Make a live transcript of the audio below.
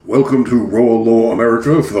Welcome to Raw Law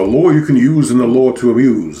America, for the law you can use and the law to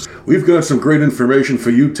amuse. We've got some great information for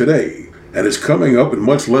you today, and it's coming up in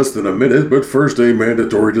much less than a minute, but first a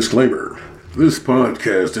mandatory disclaimer. This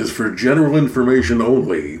podcast is for general information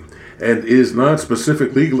only, and is not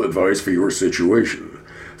specific legal advice for your situation.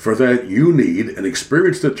 For that, you need an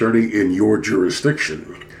experienced attorney in your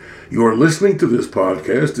jurisdiction. Your listening to this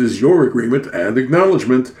podcast is your agreement and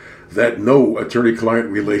acknowledgement that no attorney-client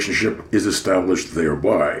relationship is established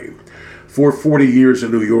thereby. For 40 years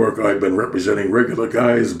in New York, I've been representing regular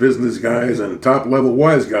guys, business guys, and top-level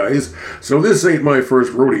wise guys, so this ain't my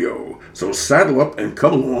first rodeo. So saddle up and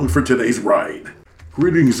come along for today's ride.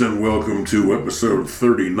 Greetings and welcome to episode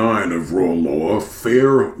 39 of Raw Law,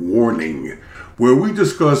 Fair Warning, where we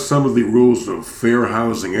discuss some of the rules of fair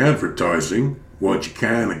housing advertising, what you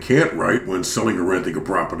can and can't write when selling or renting a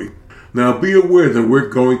property. Now, be aware that we're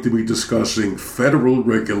going to be discussing federal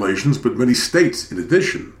regulations, but many states, in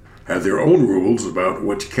addition, have their own rules about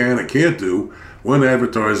what you can and can't do when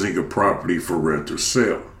advertising a property for rent or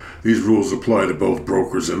sale. These rules apply to both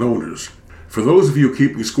brokers and owners. For those of you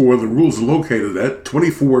keeping score, the rules are located at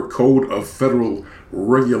 24 Code of Federal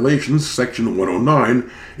Regulations, Section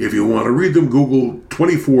 109. If you want to read them, Google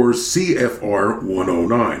 24 CFR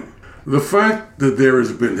 109. The fact that there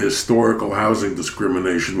has been historical housing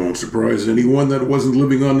discrimination won't surprise anyone that wasn't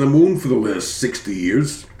living on the moon for the last 60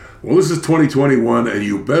 years. Well, this is 2021, and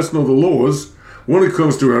you best know the laws when it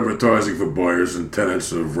comes to advertising for buyers and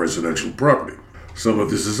tenants of residential property. Some of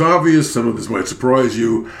this is obvious, some of this might surprise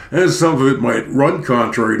you, and some of it might run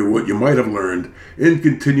contrary to what you might have learned in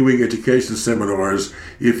continuing education seminars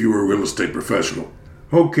if you were a real estate professional.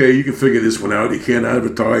 Okay, you can figure this one out. You can't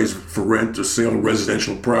advertise for rent or sale of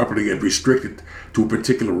residential property and restrict it to a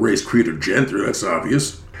particular race, creed, or gender. That's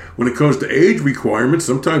obvious. When it comes to age requirements,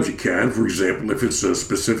 sometimes you can. For example, if it's a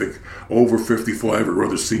specific over 55 or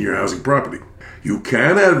other senior housing property. You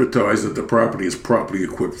can advertise that the property is properly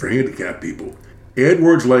equipped for handicapped people. Add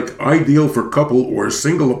words like ideal for couple or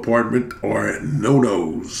single apartment are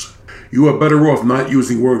no-nos. You are better off not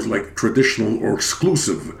using words like traditional or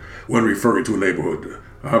exclusive when referring to a neighborhood.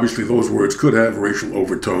 Obviously, those words could have racial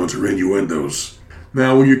overtones or innuendos.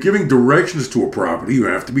 Now, when you're giving directions to a property, you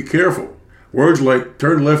have to be careful. Words like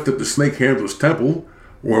turn left at the Snake Handler's Temple,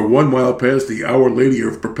 or 1 mile past the Our Lady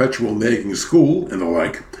of Perpetual Nagging School, and the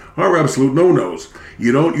like, are absolute no-nos.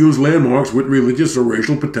 You don't use landmarks with religious or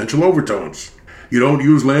racial potential overtones. You don't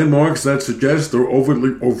use landmarks that suggest or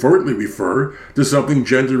overtly refer to something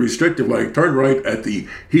gender restrictive, like turn right at the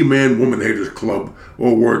He-Man Woman Haters Club,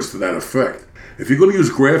 or words to that effect. If you're going to use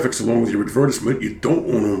graphics along with your advertisement, you don't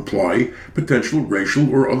want to imply potential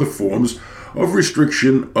racial or other forms of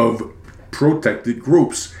restriction of protected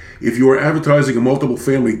groups. If you are advertising a multiple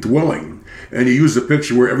family dwelling, and you use a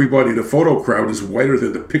picture where everybody in the photo crowd is whiter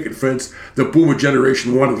than the picket fence the boomer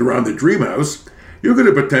generation wanted around the dream house, you're going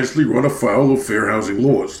to potentially run afoul of fair housing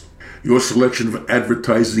laws. Your selection of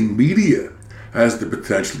advertising media has the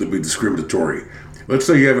potential to be discriminatory. Let's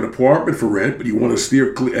say you have an apartment for rent, but you want to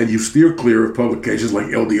steer clear of publications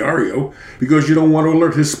like El Diario because you don't want to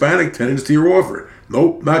alert Hispanic tenants to your offer.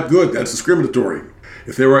 Nope, not good. That's discriminatory.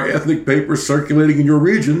 If there are ethnic papers circulating in your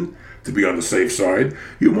region, to be on the safe side,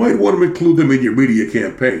 you might want to include them in your media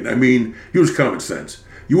campaign. I mean, use common sense.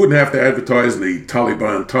 You wouldn't have to advertise in the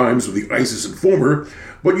Taliban Times or the ISIS Informer,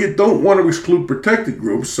 but you don't want to exclude protected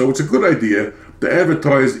groups, so it's a good idea to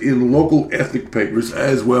advertise in local ethnic papers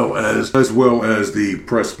as well as the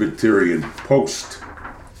Presbyterian Post.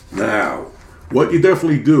 Now, what you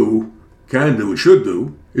definitely can do, and should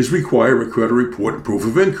do, is require a credit report and proof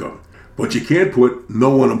of income. But you can't put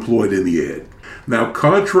no one employed in the ad. Now,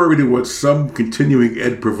 contrary to what some continuing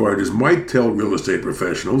ed providers might tell real estate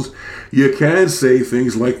professionals, you can say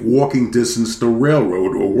things like walking distance to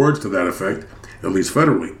railroad or words to that effect, at least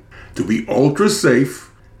federally. To be ultra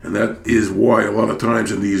safe, and that is why a lot of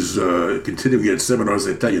times in these continuing ed seminars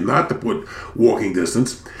they tell you not to put walking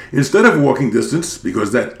distance. Instead of walking distance,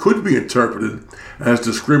 because that could be interpreted as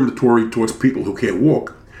discriminatory towards people who can't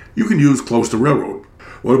walk, you can use close to railroad.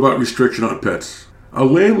 What about restriction on pets? A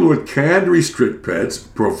landlord can restrict pets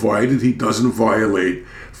provided he doesn't violate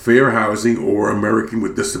Fair Housing or American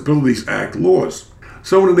with Disabilities Act laws.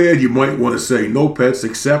 So in an ad you might want to say no pets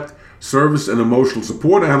except service and emotional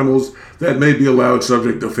support animals that may be allowed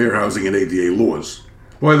subject to Fair Housing and ADA laws.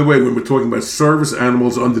 By the way, when we're talking about service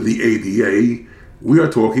animals under the ADA, we are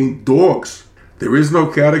talking dogs. There is no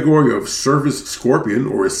category of service scorpion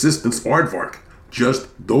or assistance aardvark,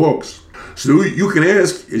 just dogs. So you can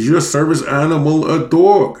ask, is your service animal a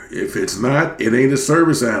dog? If it's not, it ain't a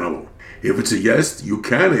service animal. If it's a yes, you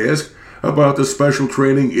can ask, about the special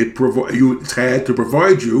training it's had to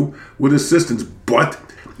provide you with assistance. But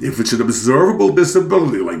if it's an observable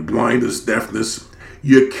disability like blindness, deafness,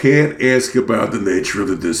 you can't ask about the nature of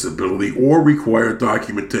the disability or require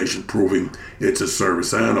documentation proving it's a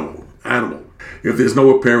service animal. If there's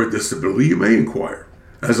no apparent disability, you may inquire.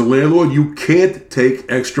 As a landlord, you can't take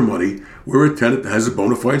extra money where a tenant has a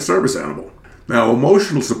bona fide service animal. Now,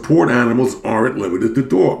 emotional support animals aren't limited to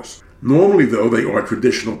dogs. Normally, though, they are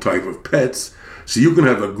traditional type of pets, so you can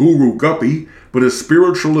have a guru guppy, but a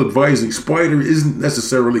spiritual advising spider isn't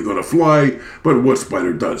necessarily going to fly, but what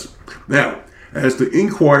spider does. Now, as to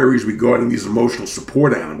inquiries regarding these emotional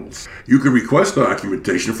support animals, you can request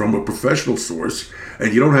documentation from a professional source,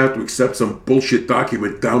 and you don't have to accept some bullshit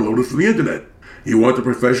document downloaded from the internet. You want the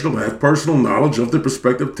professional to have personal knowledge of the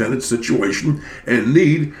prospective tenant's situation and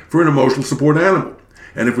need for an emotional support animal.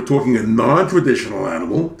 And if we're talking a non-traditional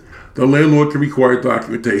animal, the landlord can require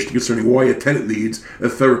documentation concerning why a tenant needs a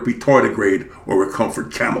therapy tardigrade or a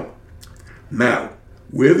comfort camel. Now,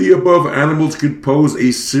 where the above animals could pose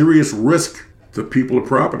a serious risk to people or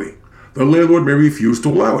property, the landlord may refuse to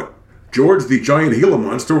allow it. George the giant Gila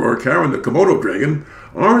monster or Karen the Komodo dragon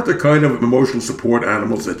aren't the kind of emotional support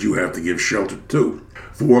animals that you have to give shelter to.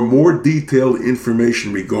 For more detailed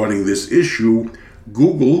information regarding this issue,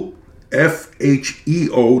 Google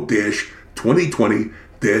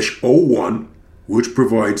FHEO-2020-01, which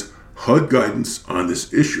provides HUD guidance on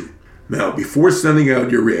this issue. Now, before sending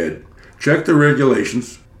out your ad, check the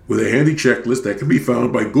regulations with a handy checklist that can be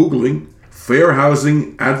found by Googling Fair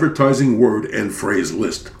Housing Advertising Word and Phrase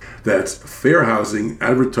List. That's Fair Housing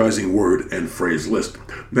Advertising Word and Phrase List.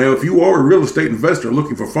 Now, if you are a real estate investor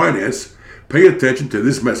looking for finance, pay attention to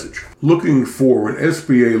this message. Looking for an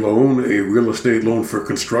SBA loan, a real estate loan for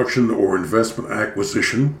construction or investment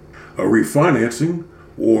acquisition, a refinancing,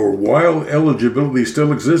 or while eligibility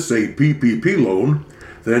still exists, a PPP loan,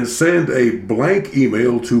 then send a blank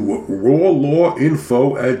email to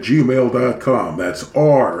rawlawinfo@gmail.com. That's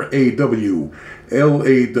RAWLAWINFO,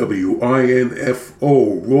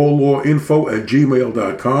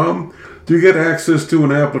 rawlawinfo@gmail.com to get access to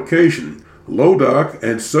an application. LODOC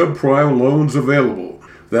and subprime loans available.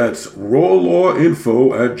 That's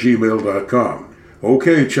rawlawinfo@gmail.com.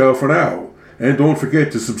 Okay, ciao for now. And don't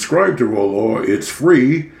forget to subscribe to Raw Law. It's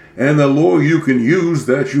free, and the law you can use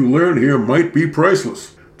that you learn here might be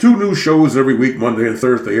priceless. 2 new shows every week, Monday and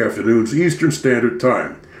Thursday afternoons, Eastern Standard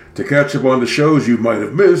Time. To catch up on the shows you might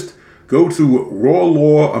have missed, go to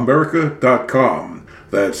rawlawamerica.com.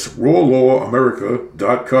 That's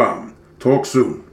rawlawamerica.com. Talk soon.